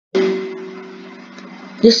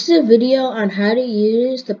This is a video on how to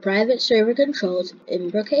use the private server controls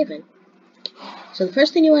in Brookhaven. So the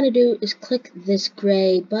first thing you want to do is click this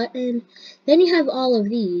gray button. Then you have all of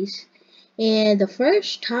these. And the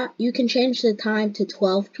first time, you can change the time to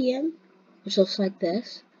 12 p.m., which looks like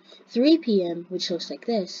this. 3 p.m., which looks like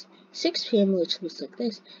this. 6 p.m., which looks like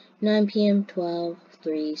this. 9 p.m., 12,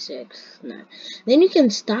 3, 6, 9. Then you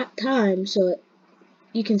can stop time, so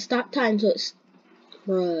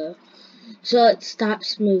it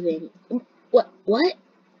stops moving. What?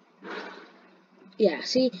 Yeah,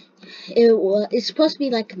 see, it's supposed to be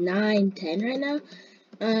like 9:10 right now,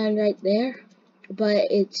 and right there, but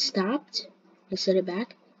it stopped. I set it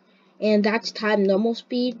back, and that's time normal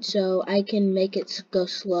speed, so I can make it go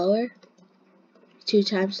slower, 2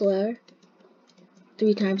 times slower,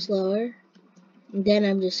 3 times slower. And then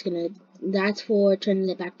I'm just gonna. That's for turning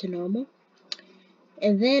it back to normal.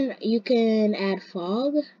 And then you can add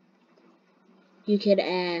fog. You could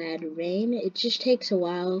add rain. It just takes a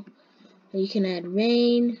while. You can add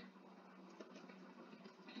rain.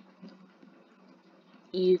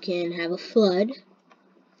 You can have a flood.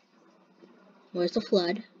 Where's the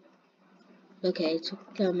flood? Okay, it's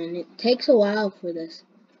coming. It takes a while for this.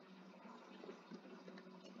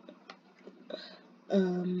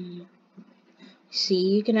 See,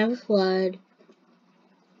 you can have a flood.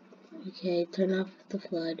 Okay, turn off the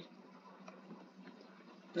flood.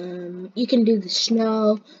 You can do the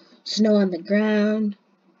snow on the ground.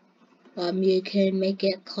 You can make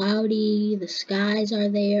it cloudy. The skies are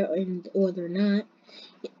there, or they're not.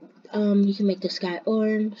 You can make the sky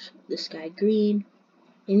orange, the sky green,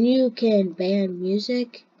 and you can ban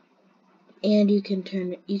music, and you can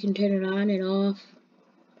turn it on and off,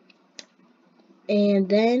 and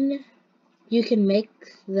then you can make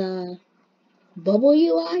the bubble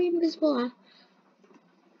UI invisible.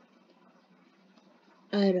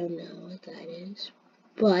 I don't know what that is,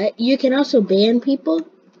 but you can also ban people.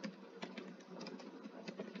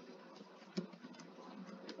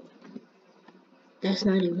 That's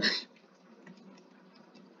not even.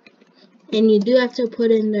 And you do have to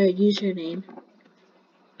put in their username.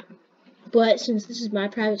 But since this is my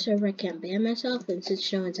private server, I can't ban myself, and since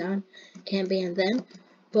show it's on, can't ban them.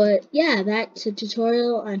 But yeah, that's a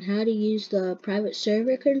tutorial on how to use the private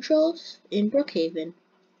server controls in Brookhaven.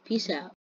 Peace out.